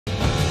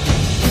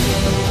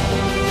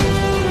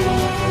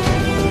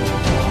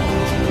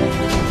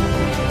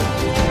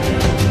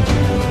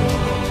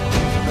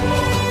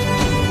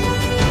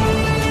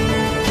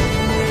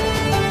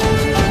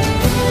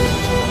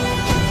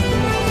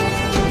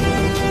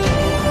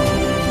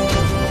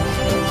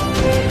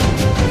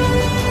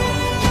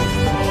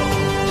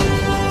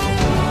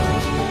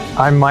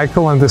I'm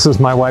Michael, and this is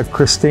my wife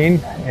Christine,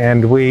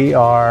 and we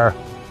are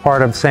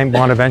part of St.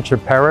 Bonaventure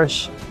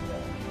Parish,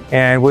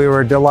 and we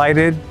were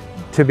delighted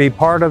to be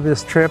part of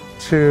this trip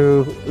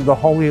to the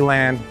Holy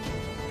Land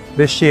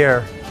this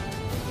year.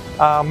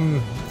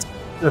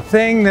 The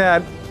thing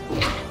that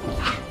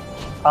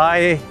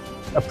I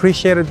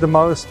appreciated the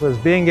most was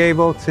being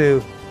able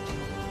to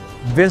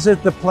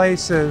visit the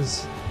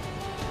places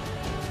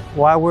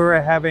while we were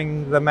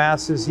having the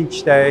masses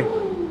each day,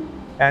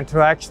 and to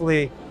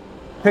actually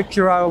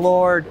picture our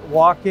Lord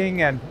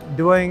walking and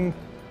doing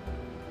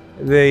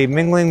the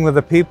mingling with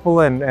the people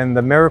and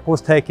the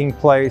miracles taking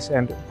place,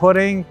 and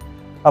putting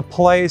a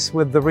place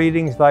with the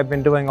readings that I've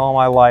been doing all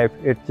my life.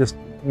 It just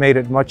made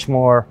it much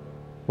more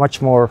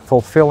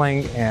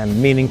fulfilling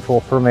and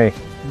meaningful for me.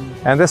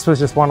 And this was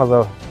just one of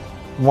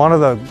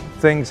the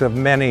things of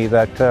many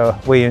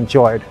that we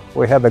enjoyed.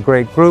 We had a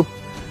great group,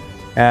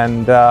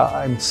 and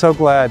I'm so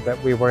glad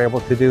that we were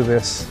able to do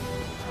this.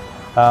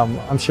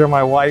 I'm sure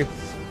my wife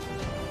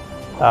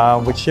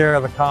would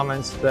share the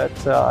comments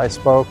that I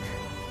spoke,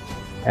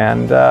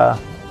 and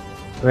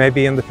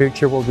maybe in the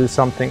future we'll do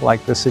something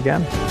like this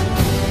again.